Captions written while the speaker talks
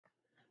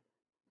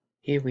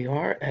Here we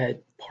are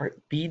at part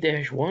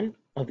B-1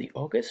 of the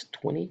August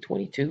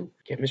 2022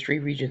 Chemistry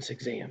Regents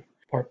exam.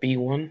 Part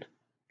B1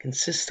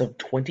 consists of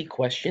 20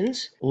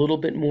 questions, a little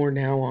bit more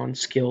now on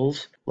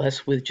skills,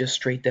 less with just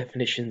straight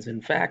definitions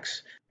and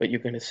facts, but you're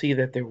going to see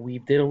that they're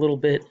weaved in a little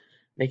bit.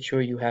 Make sure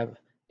you have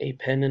a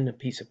pen and a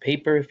piece of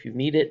paper if you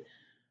need it,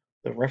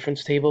 the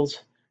reference tables,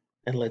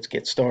 and let's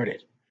get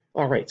started.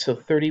 All right, so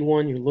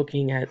 31, you're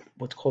looking at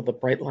what's called the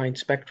bright line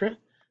spectra.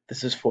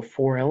 This is for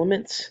 4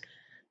 elements.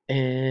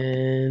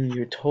 And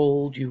you're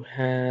told you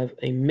have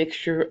a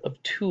mixture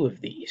of 2 of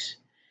these.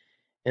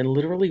 And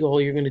literally all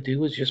you're going to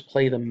do is just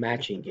play the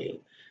matching game.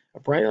 A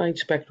bright line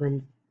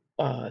spectra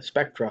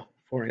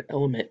for an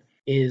element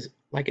is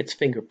like its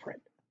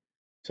fingerprint.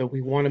 So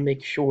we want to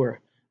make sure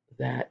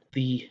that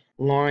the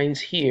lines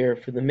here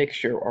for the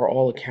mixture are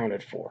all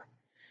accounted for.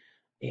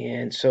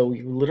 And so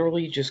you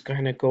literally just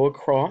kind of go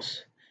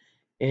across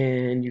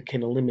and you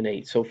can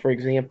eliminate. So for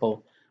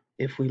example,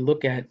 if we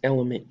look at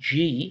element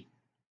G,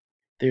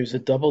 there's a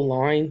double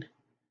line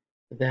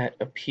that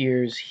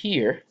appears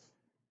here,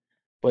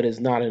 but is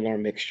not in our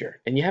mixture.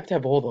 And you have to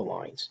have all the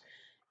lines.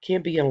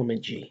 Can't be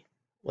element G.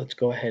 Let's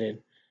go ahead and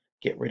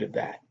get rid of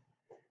that.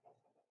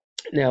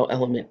 Now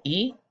element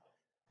E,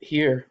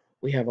 here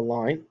we have a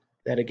line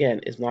that again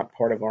is not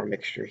part of our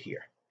mixture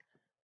here.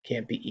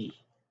 Can't be E.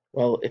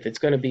 Well, if it's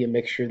going to be a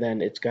mixture,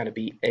 then it's got to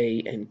be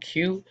A and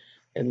Q.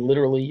 And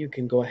literally you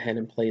can go ahead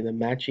and play the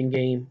matching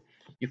game.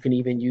 You can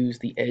even use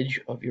the edge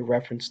of your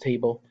reference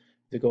table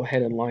to go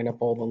ahead and line up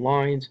all the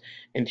lines,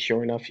 and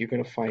sure enough, you're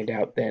going to find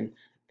out then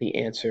the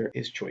answer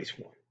is choice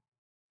 1.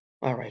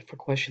 All right, for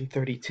question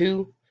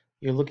 32,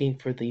 you're looking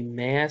for the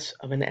mass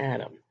of an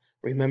atom.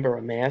 Remember,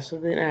 a mass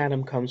of an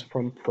atom comes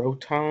from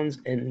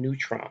protons and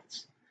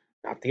neutrons,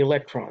 not the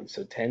electrons.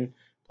 So 10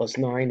 plus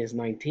 9 is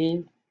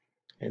 19,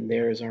 and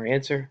there is our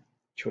answer,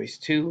 choice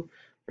 2.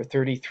 For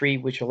 33,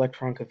 which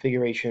electron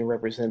configuration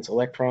represents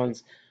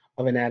electrons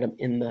of an atom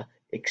in the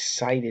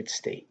excited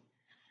state?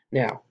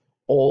 Now,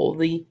 all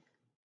the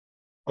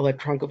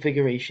electron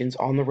configurations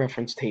on the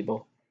reference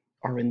table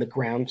are in the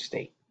ground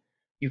state.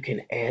 You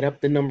can add up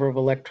the number of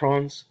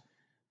electrons,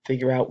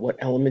 figure out what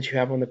elements you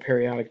have on the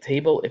periodic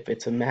table. If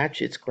it's a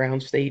match, it's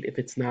ground state. If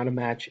it's not a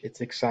match,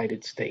 it's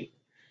excited state.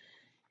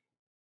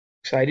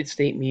 Excited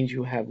state means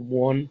you have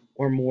one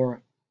or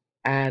more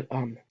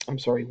electrons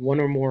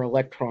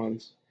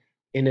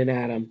in an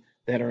atom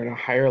that are at a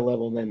higher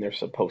level than they're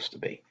supposed to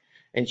be.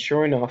 And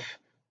sure enough,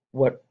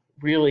 what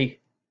really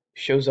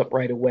shows up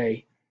right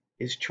away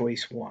is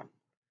choice 1.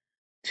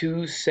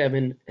 2,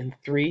 7, and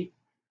 3,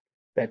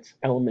 that's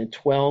element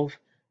 12.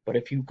 But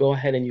if you go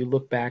ahead and you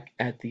look back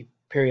at the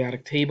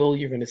periodic table,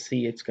 you're going to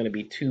see it's going to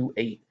be 2,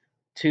 8,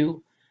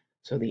 2.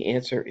 So the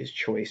answer is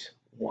choice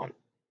 1.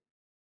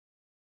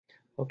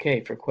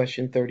 Okay, for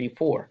question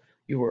 34,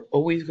 you are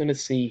always going to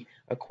see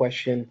a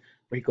question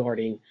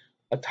regarding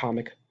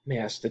atomic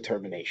mass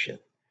determination.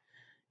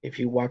 If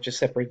you watch a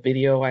separate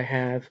video I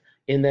have,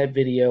 in that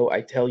video I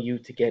tell you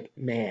to get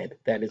MAD,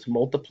 that is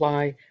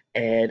multiply,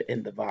 add,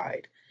 and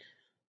divide.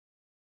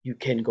 You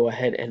can go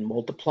ahead and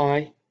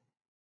multiply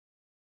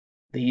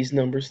these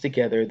numbers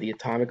together, the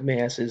atomic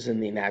masses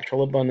and the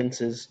natural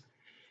abundances,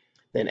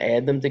 then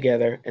add them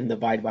together and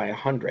divide by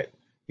 100.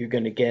 You're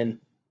going to get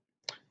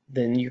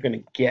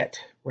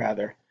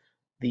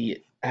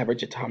the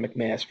average atomic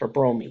mass for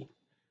bromine.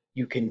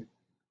 You can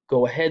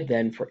go ahead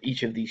then for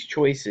each of these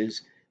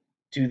choices,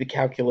 do the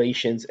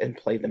calculations and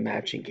play the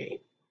matching game.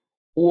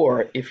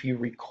 Or if you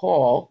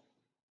recall,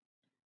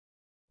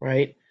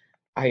 right,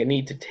 I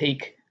need to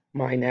take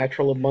my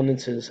natural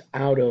abundances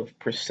out of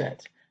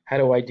percent. How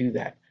do I do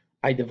that?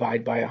 I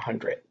divide by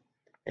 100.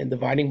 And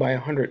dividing by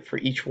 100 for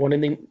each one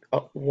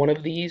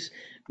of these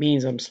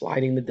means I'm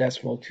sliding the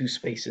decimal 2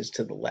 spaces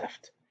to the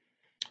left.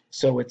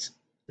 So it's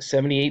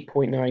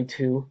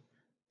 78.92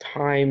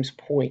 times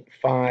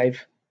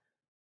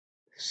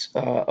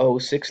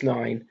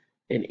 0.5069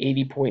 and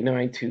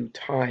 80.92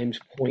 times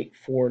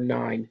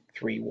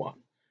 0.4931.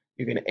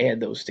 You're going to add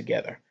those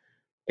together.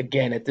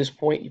 Again, at this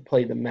point, you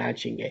play the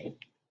matching game.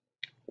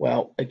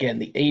 Well, again,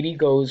 the 80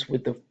 goes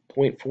with the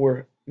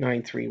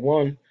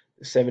 0.4931.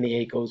 The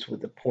 78 goes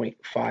with the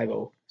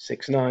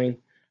 0.5069,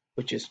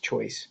 which is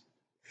choice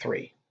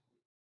 3.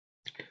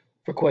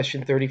 For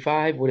question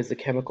 35, what is the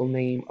chemical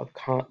name of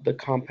the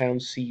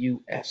compound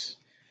CuS?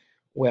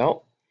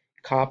 Well,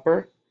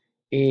 copper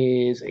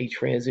is a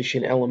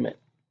transition element.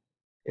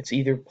 It's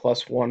either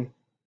 +1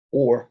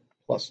 or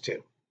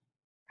 +2.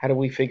 How do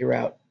we figure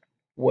out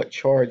what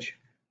charge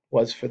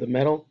was for the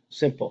metal?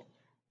 Simple.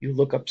 You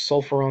look up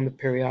sulfur on the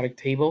periodic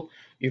table.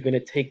 You're going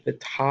to take the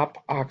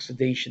top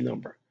oxidation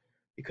number,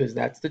 because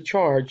that's the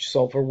charge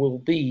sulfur will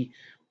be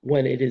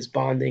when it is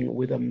bonding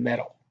with a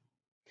metal.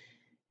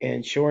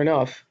 And sure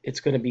enough, it's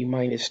going to be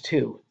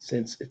 -2.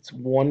 Since it's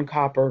 1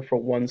 copper for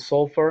 1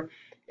 sulfur,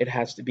 it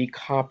has to be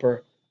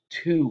copper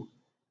 2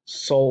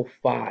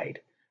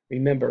 sulfide.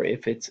 Remember,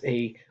 if it's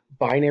a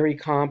binary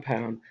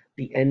compound,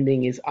 the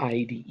ending is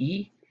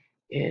IDE,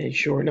 and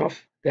sure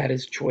enough, that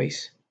is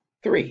choice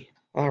 3.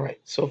 All right,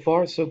 so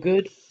far so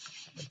good.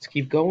 Let's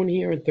keep going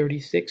here. In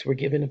 36, we're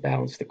given a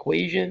balanced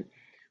equation.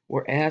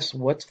 We're asked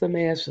what's the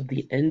mass of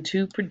the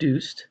N2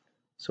 produced.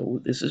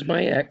 So this is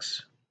my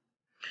X.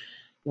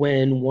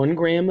 When 1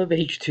 gram of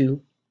H2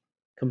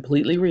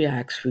 completely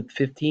reacts with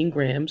 15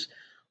 grams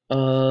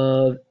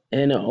of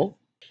NO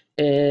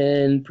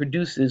and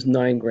produces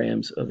 9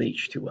 grams of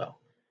H2O.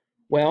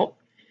 Well,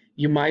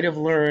 you might have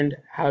learned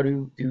how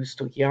to do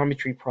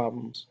stoichiometry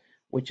problems,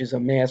 which is a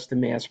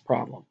mass-to-mass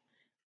problem.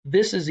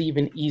 This is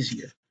even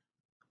easier.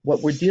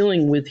 What we're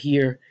dealing with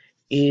here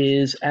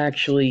is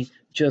actually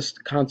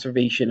just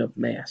conservation of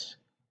mass.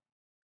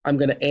 I'm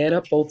going to add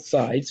up both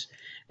sides,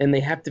 and they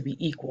have to be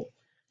equal.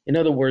 In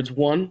other words,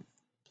 1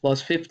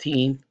 plus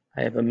 15,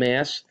 I have a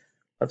mass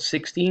of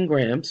 16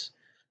 grams,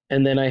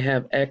 and then I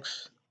have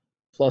X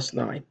plus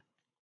 9.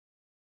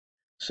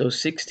 So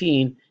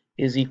 16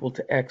 is equal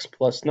to X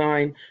plus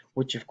 9,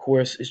 which of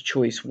course is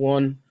choice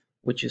 1,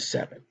 which is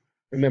 7.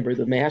 Remember,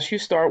 the mass you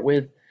start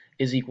with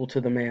is equal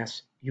to the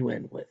mass you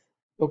end with.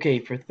 Okay,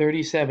 for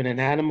 37, an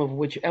atom of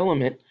which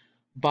element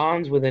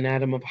bonds with an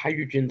atom of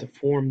hydrogen to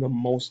form the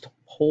most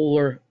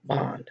polar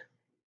bond?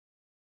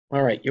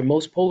 All right, your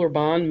most polar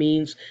bond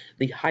means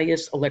the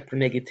highest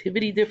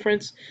electronegativity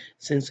difference.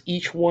 Since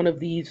each one of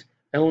these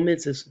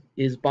elements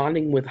is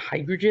bonding with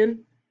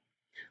hydrogen,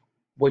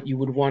 what you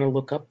would want to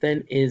look up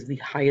then is the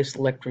highest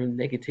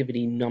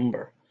electronegativity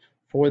number.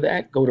 For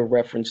that, go to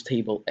reference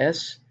table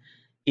S.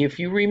 If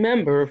you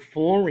remember,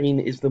 fluorine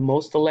is the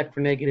most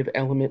electronegative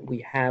element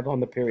we have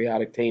on the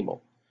periodic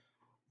table.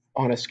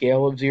 On a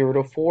scale of 0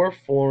 to 4,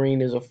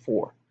 fluorine is a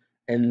 4,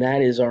 and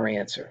that is our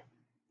answer.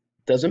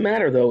 Doesn't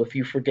matter though, if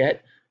you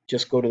forget,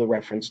 just go to the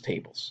reference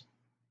tables.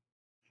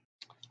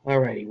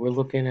 Alrighty, we're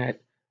looking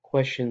at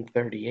question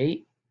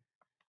 38.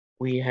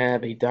 We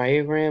have a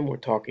diagram, we're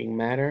talking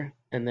matter,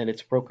 and then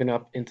it's broken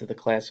up into the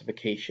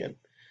classification.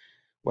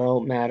 Well,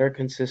 matter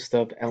consists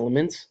of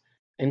elements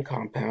and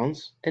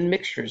compounds and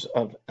mixtures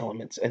of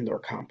elements and or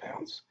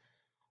compounds.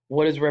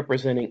 What is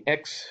representing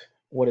X?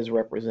 What is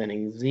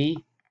representing Z?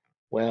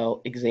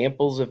 Well,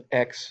 examples of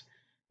X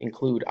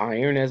include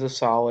iron as a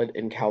solid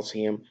and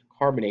calcium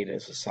carbonate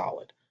as a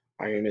solid.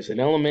 Iron is an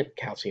element,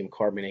 calcium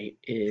carbonate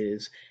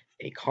is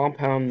a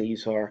compound.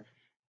 These are,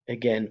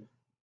 again,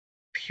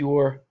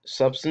 pure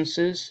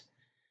substances.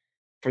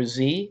 For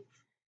Z,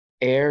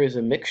 air is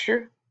a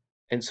mixture,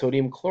 and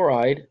sodium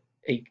chloride,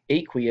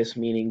 aqueous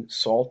meaning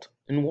salt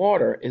and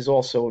water, is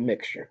also a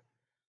mixture.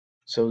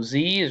 So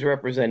Z is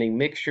representing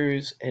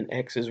mixtures and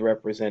X is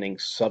representing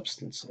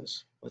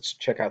substances. Let's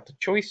check out the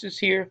choices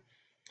here.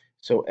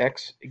 So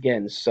X,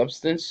 again,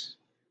 substance,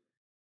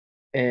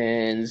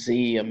 and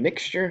Z, a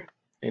mixture,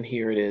 and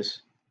here it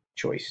is,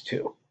 choice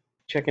 2.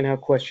 Checking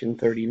out question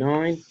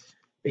 39,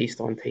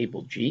 based on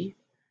table G,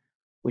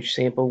 which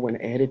sample,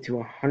 when added to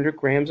 100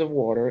 grams of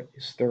water,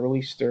 is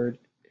thoroughly stirred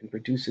and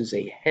produces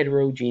a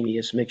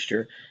heterogeneous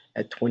mixture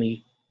at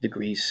 20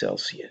 degrees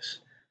Celsius.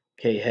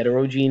 Okay,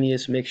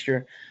 heterogeneous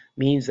mixture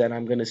means that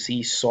I'm going to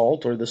see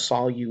salt or the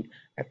solute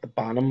at the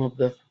bottom of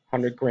the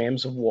 100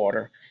 grams of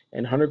water.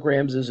 And 100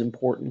 grams is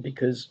important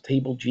because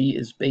table G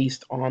is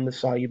based on the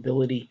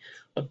solubility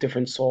of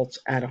different salts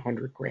at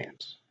 100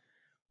 grams.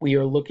 We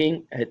are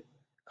looking at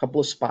a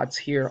couple of spots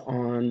here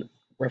on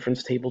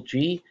reference table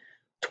G,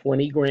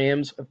 20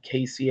 grams of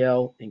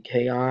KCl and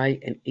Ki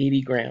and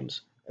 80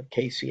 grams of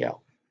KCl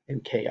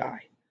and Ki.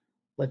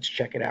 Let's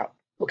check it out.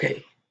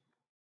 Okay,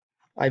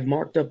 I've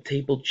marked up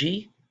table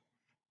G,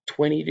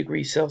 20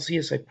 degrees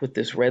Celsius. I put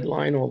this red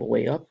line all the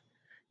way up,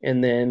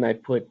 and then I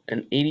put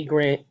an 80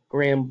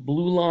 gram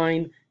blue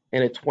line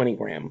and a 20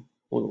 gram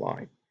blue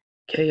line,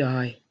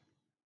 Ki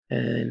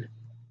and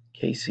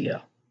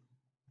KCl.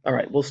 All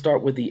right, we'll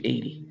start with the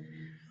 80.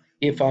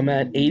 If I'm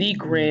at 80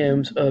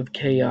 grams of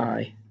Ki,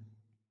 I'm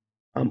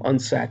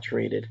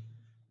unsaturated.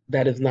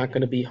 That is not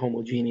going to be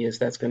homogeneous.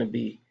 That's not going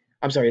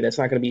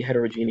to be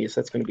heterogeneous.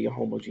 That's going to be a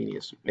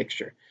homogeneous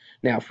mixture.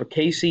 Now for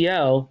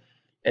KCl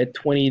at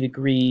 20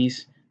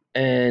 degrees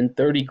and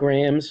 30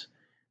 grams,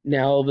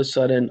 now all of a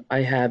sudden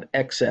I have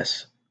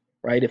excess,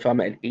 right? If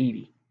I'm at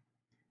 80,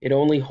 it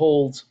only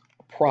holds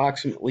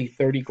approximately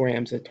 30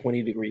 grams at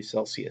 20 degrees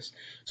Celsius.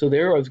 So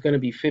there is going to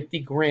be 50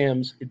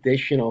 grams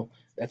additional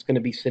that's going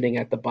to be sitting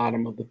at the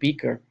bottom of the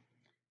beaker.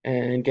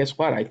 And guess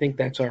what? I think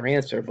that's our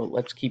answer, but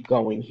let's keep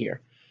going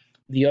here.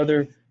 The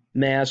other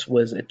mass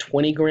was at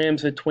 20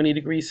 grams at 20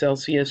 degrees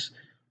Celsius.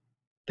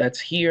 That's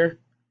here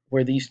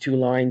where these two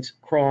lines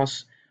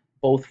cross,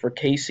 both for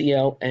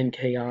KCl and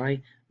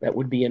Ki. That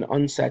would be an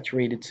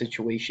unsaturated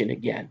situation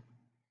again,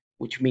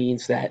 which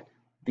means that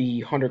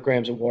the 100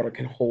 grams of water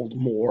can hold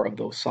more of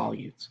those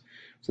solutes.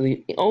 So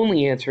the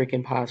only answer it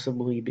can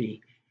possibly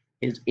be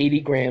is 80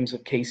 grams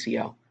of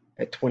KCl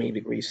at 20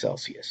 degrees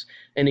Celsius.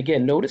 And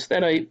again, notice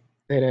that I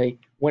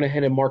went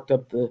ahead and marked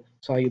up the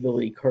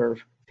solubility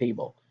curve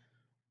table.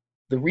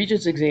 The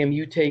Regents exam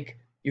you take,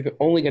 you're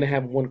only going to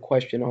have one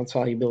question on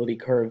solubility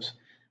curves.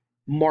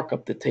 Mark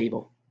up the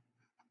table.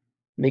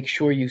 Make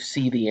sure you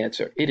see the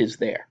answer. It is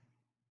there.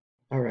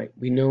 All right,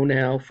 we know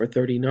now for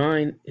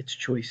 39, it's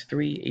choice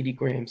 3, 80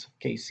 grams of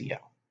KCl.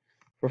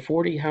 For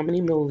 40, how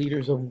many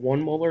milliliters of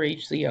 1 molar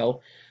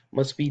HCl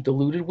must be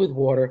diluted with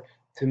water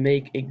to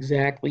make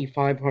exactly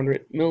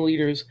 500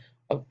 milliliters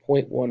of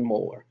 0.1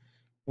 molar?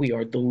 We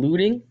are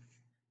diluting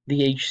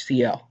the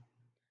HCl.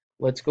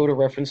 Let's go to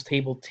reference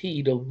table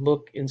T to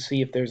look and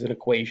see if there's an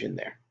equation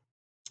there.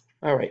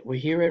 All right, we're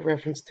here at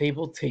reference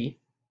table T.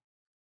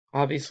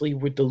 Obviously,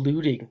 we're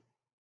diluting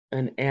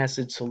an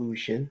acid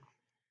solution.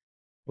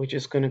 We're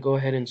just going to go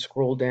ahead and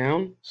scroll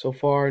down. So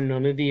far,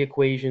 none of the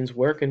equations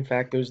work. In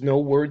fact, there's no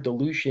word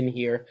dilution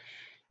here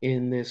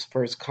in this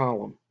first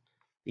column.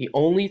 The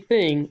only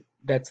thing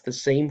that's the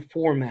same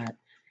format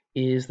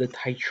is the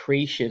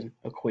titration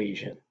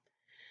equation.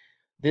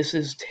 This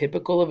is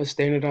typical of a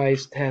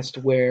standardized test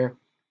where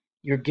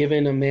you're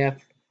given a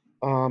math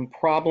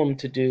problem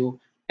to do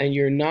and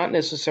you're not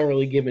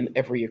necessarily given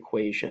every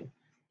equation.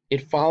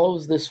 It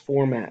follows this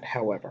format,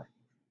 however,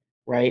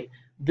 right?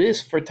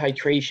 This for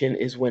titration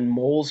is when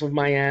moles of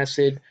my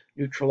acid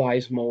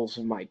neutralize moles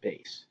of my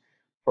base.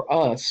 For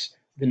us,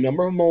 the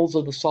number of moles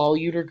of the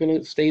solute are going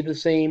to stay the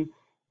same.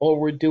 All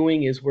we're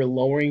doing is we're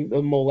lowering the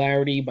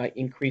molarity by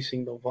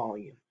increasing the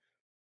volume.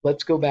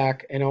 Let's go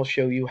back and I'll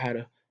show you how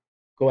to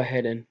go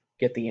ahead and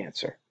get the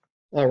answer.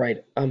 All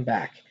right, I'm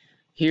back.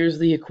 Here's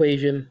the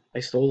equation I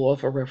stole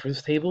off of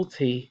reference table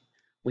T.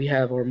 We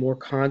have our more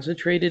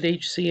concentrated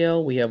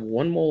HCl. We have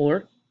 1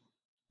 molar.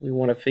 We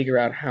want to figure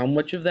out how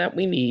much of that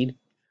we need.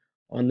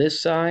 On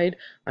this side,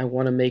 I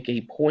want to make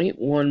a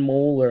 0.1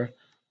 molar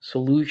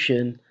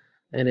solution,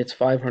 and it's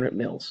 500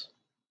 mils.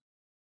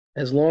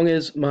 As long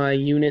as my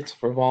units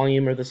for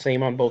volume are the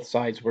same on both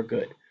sides, we're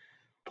good.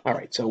 All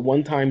right, so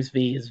 1 times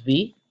V is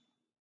V,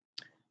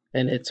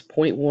 and it's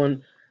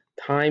 0.1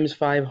 times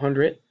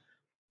 500,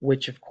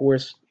 which of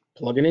course,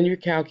 plug it in your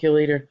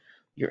calculator,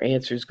 your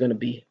answer is going to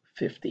be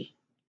 50.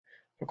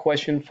 For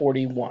question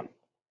 41,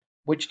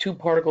 which 2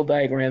 particle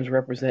diagrams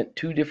represent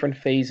 2 different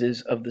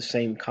phases of the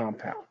same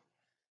compound?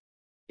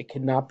 It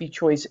cannot be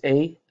choice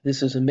A.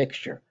 This is a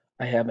mixture.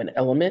 I have an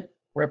element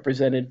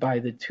represented by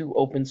the 2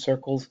 open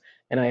circles,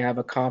 and I have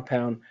a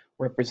compound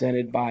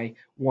represented by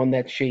one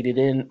that's shaded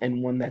in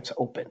and one that's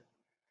open.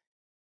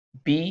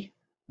 B,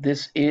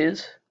 this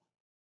is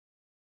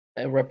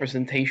a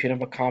representation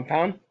of a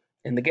compound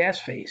in the gas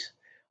phase.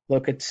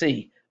 Look at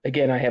C.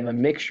 Again, I have a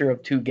mixture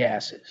of 2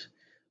 gases.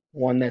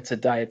 One that's a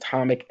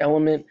diatomic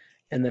element,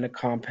 and then a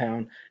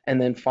compound.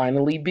 And then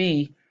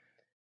finally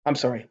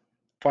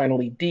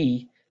finally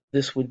D,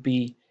 this would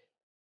be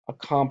a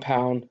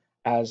compound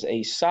as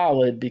a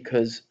solid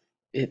because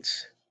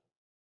it's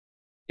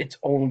its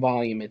own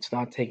volume. It's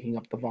not taking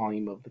up the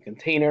volume of the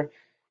container.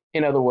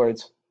 In other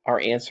words, our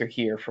answer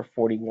here for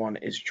 41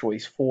 is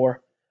choice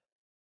 4,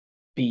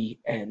 B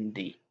and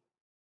D.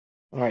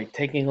 All right,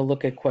 taking a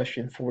look at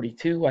question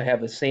 42, I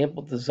have a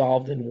sample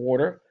dissolved in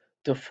water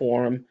to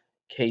form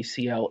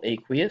KCl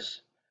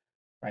aqueous.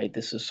 Right,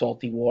 this is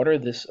salty water.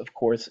 This, of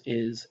course,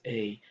 is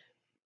a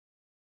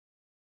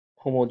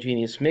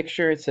homogeneous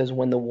mixture. It says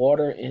when the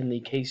water in the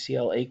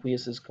KCl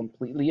aqueous is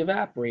completely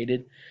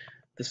evaporated,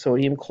 the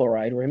sodium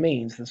chloride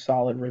remains, the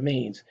solid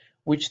remains.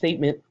 Which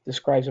statement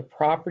describes a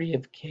property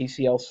of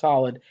KCl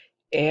solid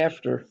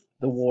after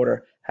the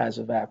water has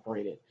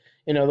evaporated?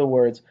 In other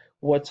words,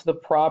 what's the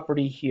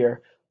property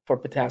here for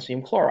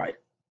potassium chloride?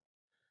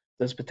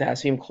 Does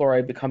potassium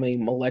chloride become a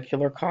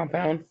molecular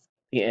compound?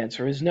 The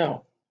answer is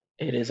no.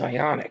 It is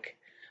ionic.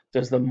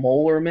 Does the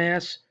molar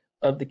mass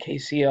of the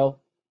KCl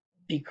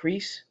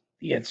decrease?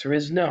 The answer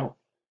is no.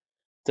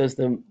 Does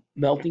the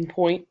melting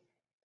point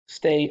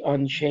stay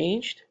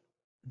unchanged?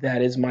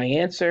 That is my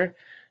answer.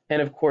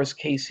 And of course,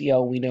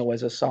 KCl, we know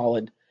as a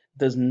solid,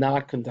 does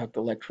not conduct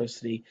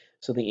electricity.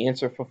 So the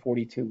answer for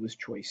 42 was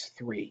choice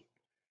 3.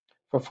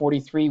 For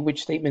 43,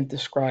 which statement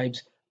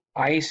describes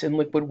ice and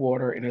liquid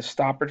water in a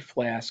stoppered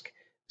flask,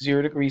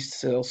 0 degrees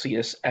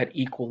Celsius at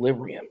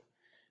equilibrium?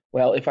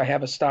 Well, if I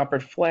have a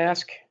stoppered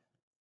flask,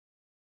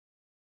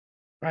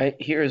 right,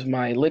 here's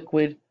my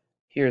liquid,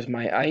 here's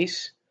my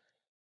ice,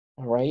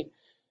 all right?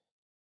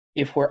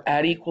 If we're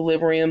at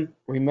equilibrium,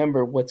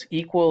 remember what's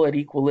equal at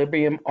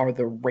equilibrium are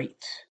the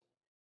rates.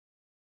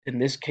 In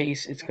this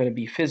case, it's going to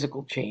be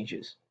physical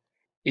changes.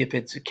 If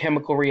it's a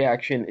chemical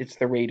reaction, it's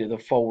the rate of the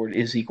forward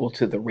is equal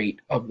to the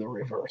rate of the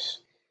reverse.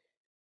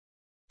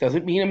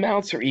 Doesn't mean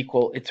amounts are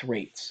equal, it's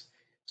rates.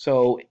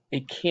 So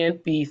it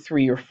can't be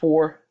 3 or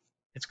 4,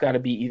 it's got to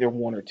be either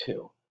 1 or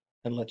 2.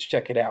 And let's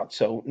check it out.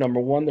 So number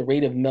 1, the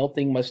rate of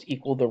melting must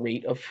equal the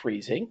rate of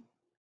freezing.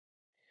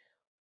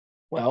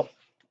 Well,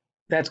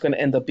 that's going to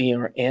end up being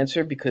our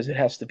answer because it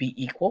has to be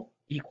equal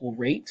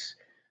rates.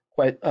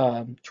 But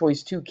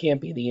choice 2 can't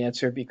be the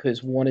answer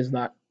because 1 is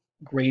not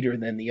greater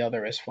than the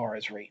other as far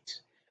as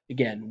rates.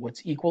 Again,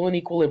 what's equal in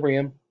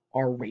equilibrium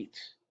are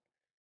rates.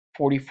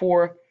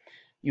 44,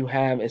 you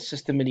have a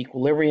system in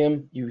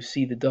equilibrium. You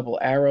see the double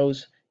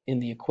arrows in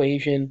the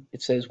equation.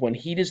 It says when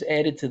heat is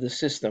added to the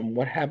system,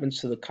 what happens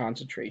to the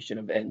concentration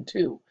of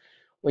N2?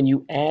 When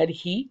you add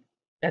heat,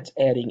 that's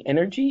adding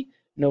energy.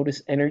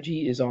 Notice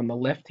energy is on the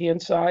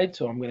left-hand side,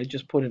 so I'm going to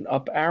just put an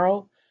up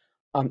arrow.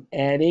 I'm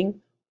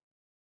adding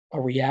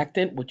a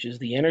reactant, which is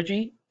the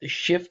energy. The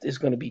shift is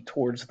going to be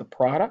towards the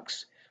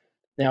products.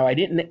 Now, I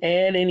didn't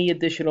add any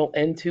additional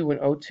N2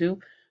 and O2,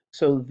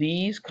 so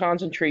these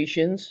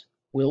concentrations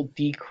will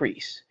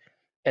decrease.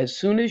 As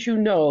soon as you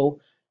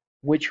know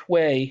which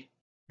way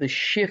the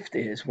shift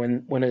is,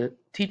 when a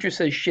teacher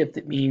says shift,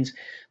 it means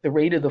the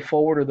rate of the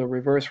forward or the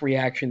reverse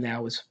reaction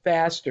now is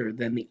faster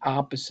than the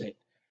opposite.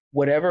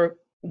 Whatever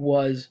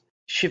was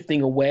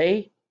shifting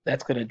away,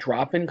 that's going to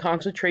drop in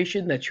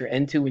concentration. That's your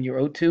N2 and your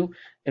O2.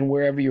 And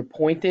wherever you're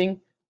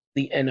pointing,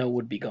 the NO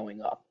would be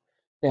going up.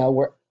 Now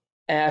we're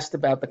asked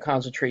about the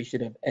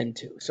concentration of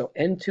N2. So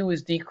N2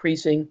 is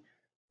decreasing.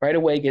 Right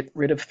away, get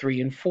rid of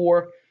 3 and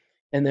 4.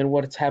 And then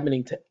what's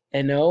happening to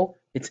NO?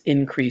 It's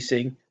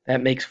increasing.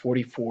 That makes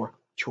 44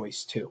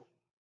 choice 2.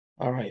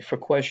 All right, for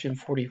question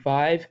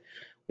 45,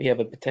 we have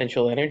a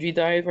potential energy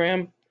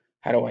diagram.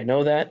 How do I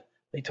know that?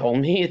 They told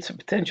me it's a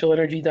potential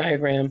energy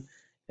diagram,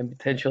 and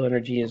potential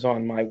energy is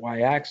on my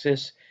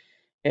y-axis,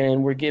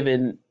 and we're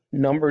given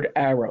numbered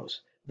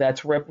arrows.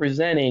 That's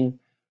representing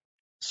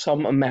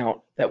some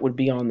amount that would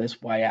be on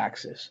this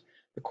y-axis.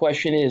 The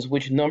question is,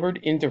 which numbered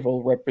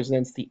interval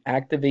represents the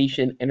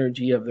activation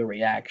energy of the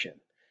reaction?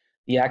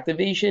 The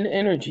activation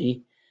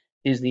energy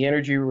is the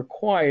energy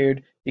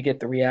required to get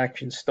the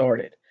reaction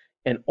started.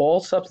 And all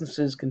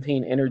substances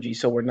contain energy,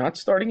 so we're not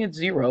starting at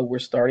 0, we're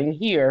starting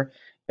here,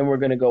 and we're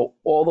going to go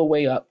all the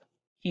way up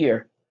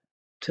here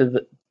to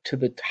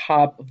the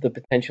top of the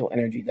potential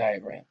energy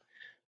diagram.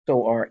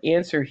 So our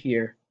answer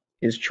here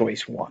is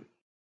choice 1.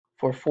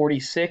 For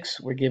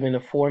 46, we're given a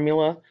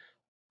formula.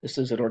 This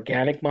is an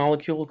organic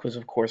molecule because,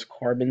 of course,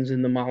 carbon's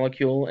in the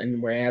molecule,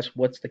 and we're asked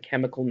what's the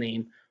chemical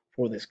name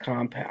for this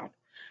compound.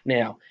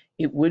 Now,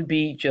 it would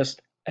be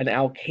just an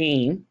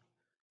alkane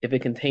if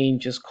it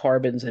contained just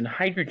carbons and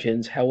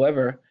hydrogens.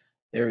 However,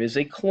 there is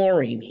a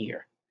chlorine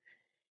here.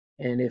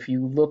 And if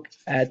you look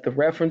at the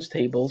reference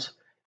tables,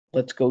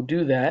 let's go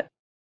do that.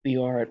 We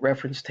are at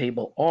reference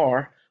table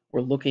R.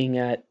 We're looking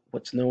at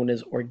what's known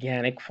as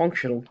organic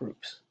functional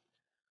groups.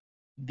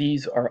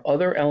 These are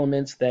other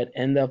elements that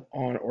end up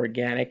on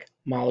organic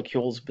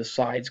molecules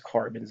besides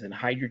carbons and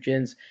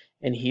hydrogens.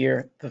 And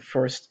here, the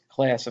first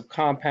class of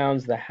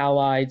compounds, the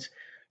halides.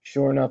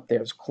 Sure enough,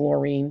 there's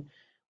chlorine.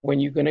 When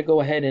you're going to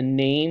go ahead and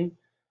name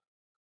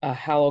a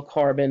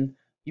halocarbon,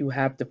 you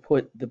have to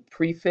put the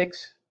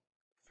prefix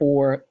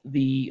for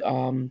the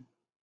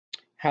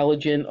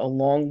halogen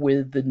along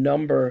with the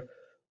number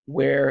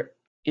where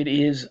it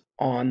is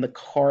on the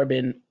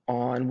carbon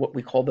on what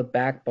we call the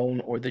backbone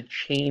or the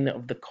chain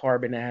of the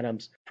carbon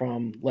atoms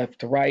from left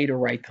to right or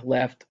right to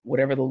left,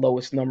 whatever the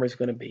lowest number is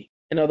going to be.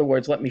 In other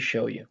words, let me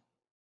show you.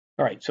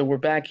 All right, so we're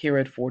back here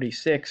at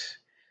 46.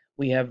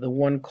 We have the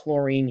 1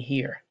 chlorine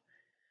here.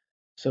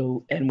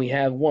 So, and we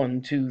have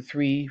 1, 2,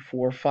 3,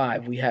 4,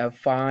 5. We have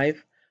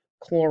 5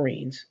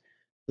 chlorines.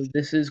 So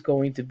this is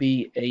going to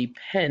be a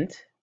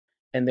pent,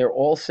 and they're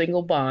all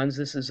single bonds.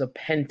 This is a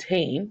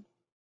pentane.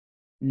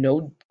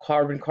 No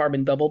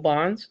carbon-carbon double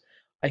bonds.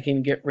 I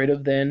can get rid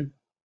of then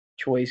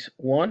choice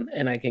 1,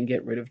 and I can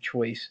get rid of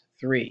choice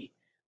 3.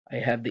 I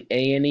have the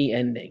A and E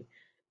ending.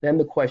 Then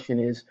the question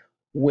is,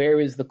 where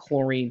is the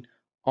chlorine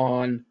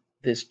on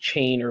this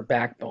chain or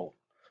backbone?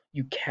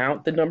 You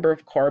count the number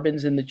of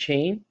carbons in the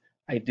chain.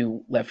 I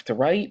do left to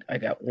right. I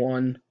got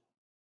 1,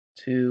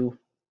 2,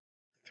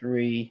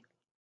 3,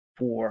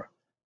 4,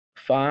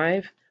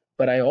 5.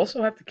 But I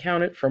also have to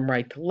count it from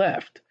right to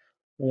left.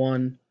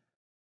 1,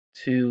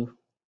 2,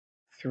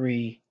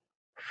 3,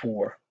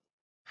 4,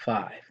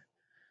 5.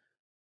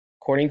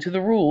 According to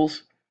the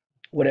rules,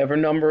 whatever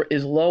number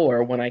is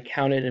lower when I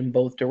count it in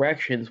both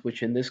directions,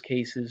 which in this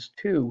case is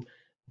 2,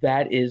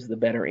 that is the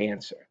better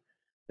answer.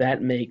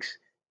 That makes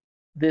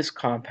this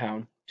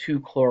compound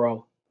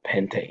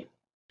 2-chloropentane.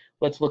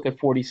 Let's look at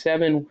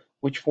 47,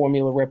 which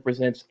formula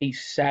represents a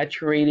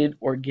saturated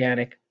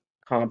organic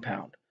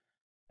compound.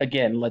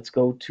 Again, let's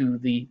go to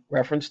the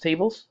reference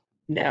tables.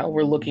 Now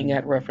we're looking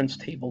at reference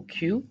table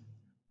Q.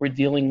 We're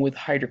dealing with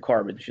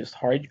hydrocarbons, just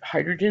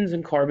hydrogens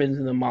and carbons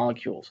in the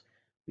molecules.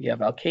 We have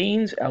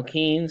alkanes,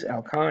 alkenes,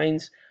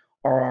 alkynes.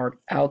 Our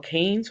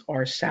alkanes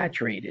are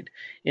saturated.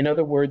 In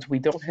other words, we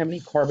don't have any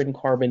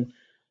carbon-carbon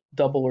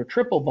double or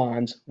triple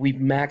bonds. We've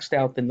maxed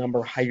out the number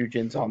of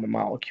hydrogens on the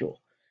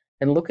molecule.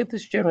 And look at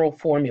this general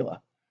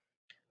formula.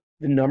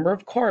 The number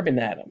of carbon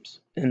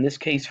atoms, in this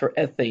case for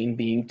ethane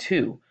being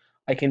 2,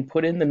 I can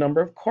put in the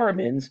number of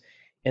carbons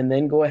and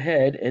then go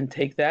ahead and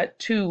take that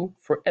 2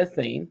 for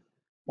ethane,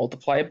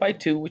 multiply it by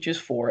 2, which is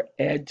 4,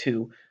 add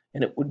 2,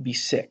 and it would be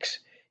 6.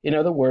 In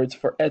other words,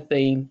 for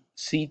ethane,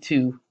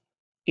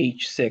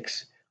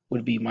 C2H6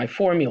 would be my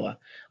formula.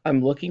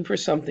 I'm looking for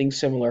something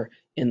similar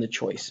in the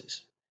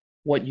choices.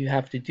 What you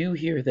have to do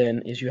here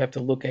then is you have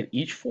to look at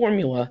each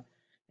formula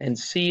and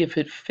see if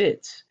it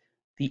fits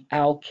the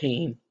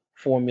alkane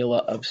formula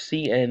of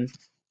Cn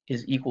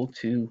is equal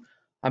to,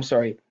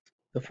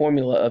 the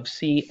formula of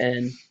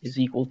Cn is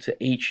equal to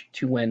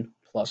H2n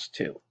plus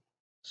 2.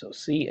 So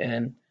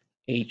CnH2n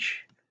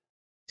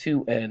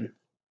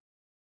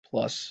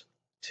plus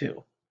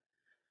 2.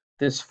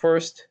 This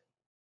first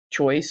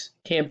choice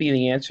can't be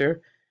the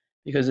answer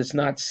because it's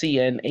not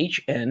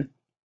CnHn.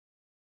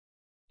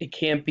 It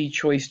can't be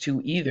choice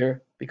 2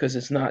 either because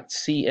it's not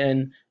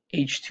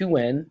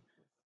CnH2n,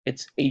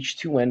 it's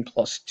H2n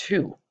plus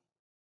 2.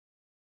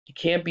 It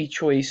can't be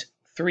choice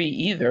 3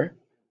 either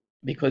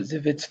because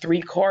if it's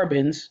 3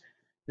 carbons,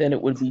 then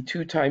it would be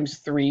 2 times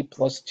 3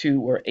 plus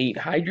 2 or 8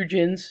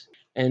 hydrogens,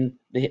 and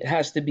it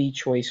has to be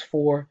choice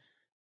 4,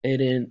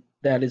 and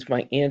that is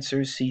my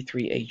answer,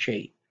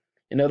 C3H8.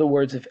 In other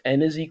words, if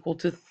n is equal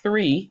to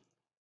 3,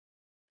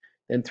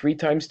 then 3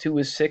 times 2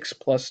 is 6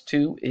 plus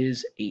 2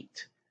 is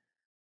 8.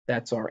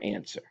 That's our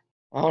answer.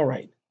 All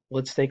right,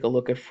 let's take a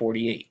look at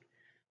 48.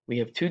 We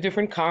have 2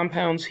 different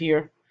compounds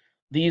here.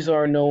 These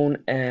are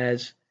known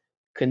as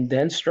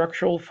condensed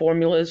structural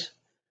formulas,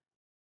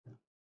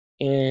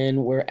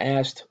 and we're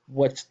asked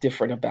what's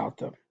different about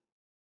them.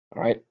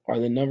 All right, are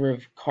the number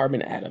of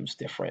carbon atoms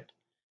different?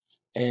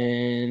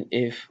 And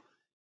if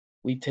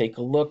we take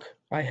a look,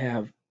 I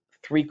have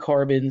 3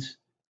 carbons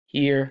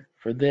here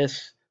for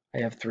this, I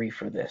have 3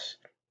 for this.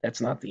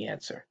 That's not the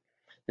answer.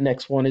 The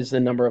next one is the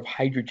number of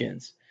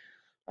hydrogens.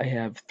 I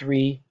have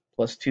 3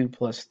 plus 2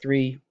 plus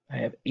 3. I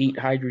have 8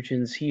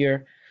 hydrogens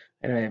here,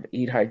 and I have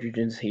 8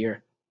 hydrogens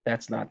here.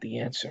 That's not the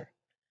answer.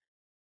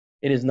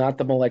 It is not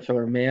the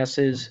molecular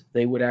masses.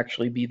 They would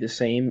actually be the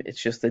same.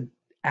 It's just that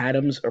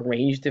atoms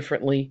arranged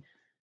differently.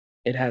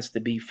 It has to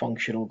be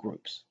functional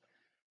groups.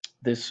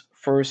 This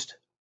first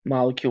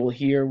molecule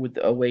here with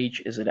the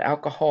OH is an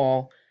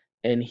alcohol,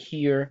 and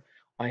here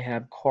I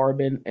have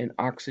carbon and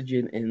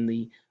oxygen in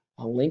the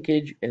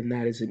linkage, and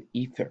that is an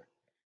ether.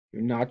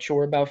 You're not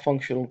sure about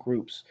functional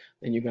groups,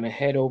 then you're going to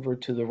head over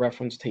to the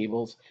reference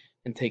tables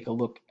and take a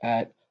look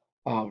at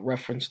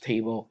reference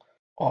table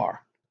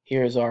R.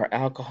 Here's our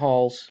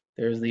alcohols,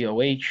 there's the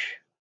OH,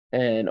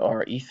 and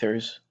our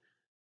ethers.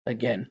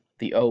 Again,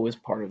 the O is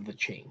part of the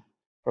chain.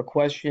 For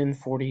question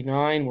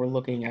 49, we're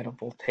looking at a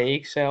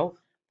voltaic cell.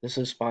 This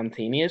is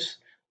spontaneous.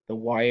 The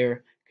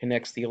wire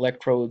connects the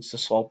electrodes, the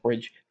salt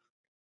bridge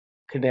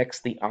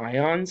connects the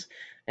ions,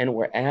 and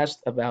we're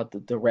asked about the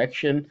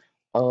direction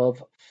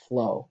of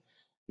flow.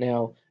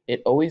 Now,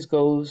 it always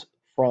goes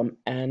from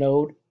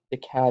anode to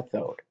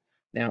cathode.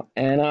 Now,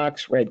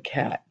 anox, red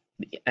cat.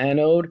 The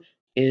anode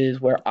is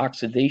where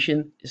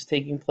oxidation is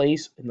taking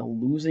place and the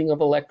losing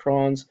of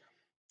electrons,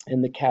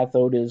 and the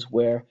cathode is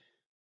where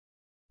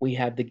we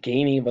have the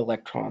gaining of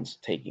electrons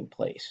taking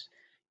place.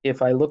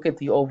 If I look at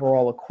the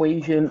overall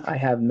equation, I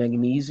have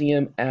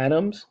magnesium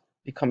atoms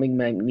becoming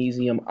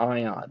magnesium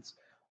ions.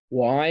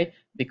 Why?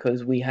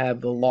 Because we have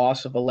the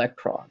loss of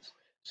electrons.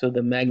 So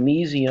the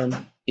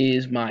magnesium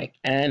is my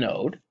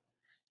anode,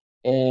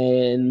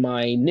 and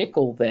my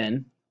nickel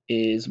then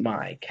is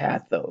my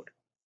cathode.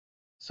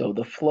 So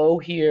the flow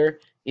here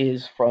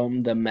is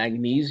from the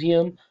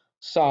magnesium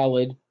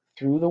solid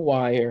through the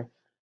wire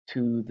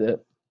to the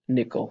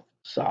nickel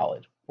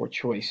solid, or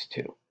choice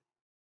 2.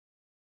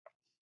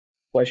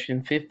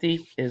 Question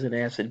 50 is an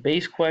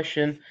acid-base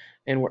question,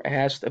 and we're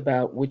asked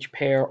about which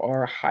pair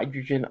are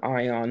hydrogen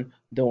ion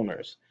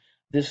donors.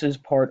 This is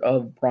part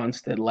of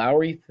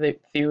Bronsted-Lowry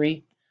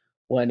theory,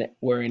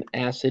 where an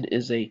acid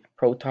is a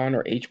proton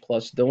or H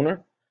plus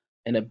donor,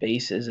 and a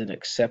base is an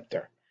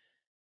acceptor.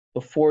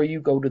 Before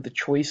you go to the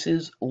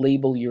choices,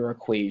 label your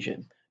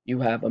equation. You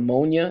have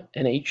ammonia,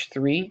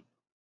 NH3,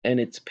 and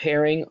its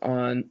pairing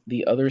on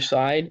the other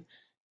side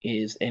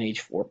is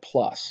NH4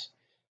 plus.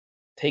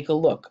 Take a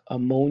look,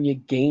 ammonia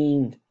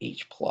gained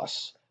H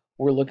plus.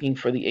 We're looking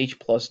for the H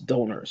plus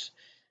donors.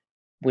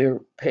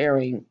 We're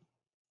pairing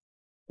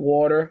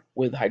water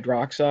with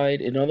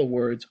hydroxide. In other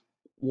words,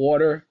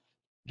 water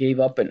gave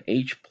up an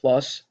H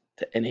plus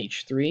to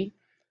NH3.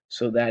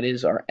 So that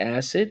is our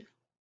acid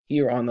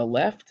here on the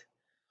left.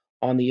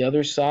 On the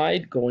other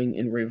side, going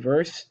in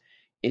reverse,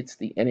 it's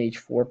the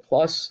NH4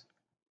 plus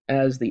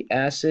as the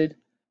acid,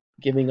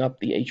 giving up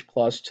the H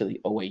plus to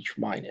the OH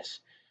minus.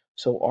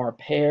 So our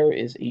pair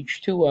is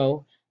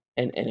H2O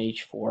and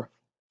NH4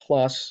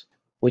 plus,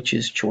 which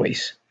is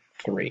choice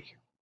 3.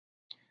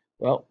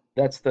 Well,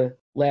 that's the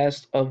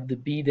last of the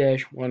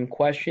B-1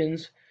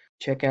 questions.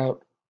 Check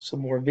out some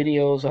more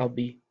videos. I'll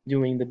be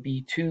doing the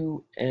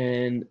B2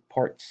 and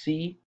part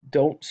C.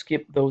 Don't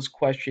skip those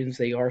questions.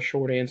 They are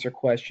short answer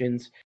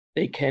questions.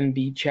 They can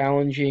be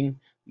challenging.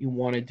 You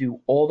want to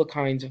do all the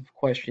kinds of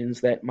questions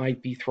that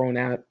might be thrown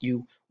at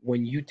you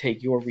when you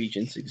take your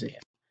Regents exam.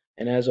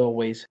 And as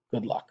always,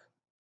 good luck.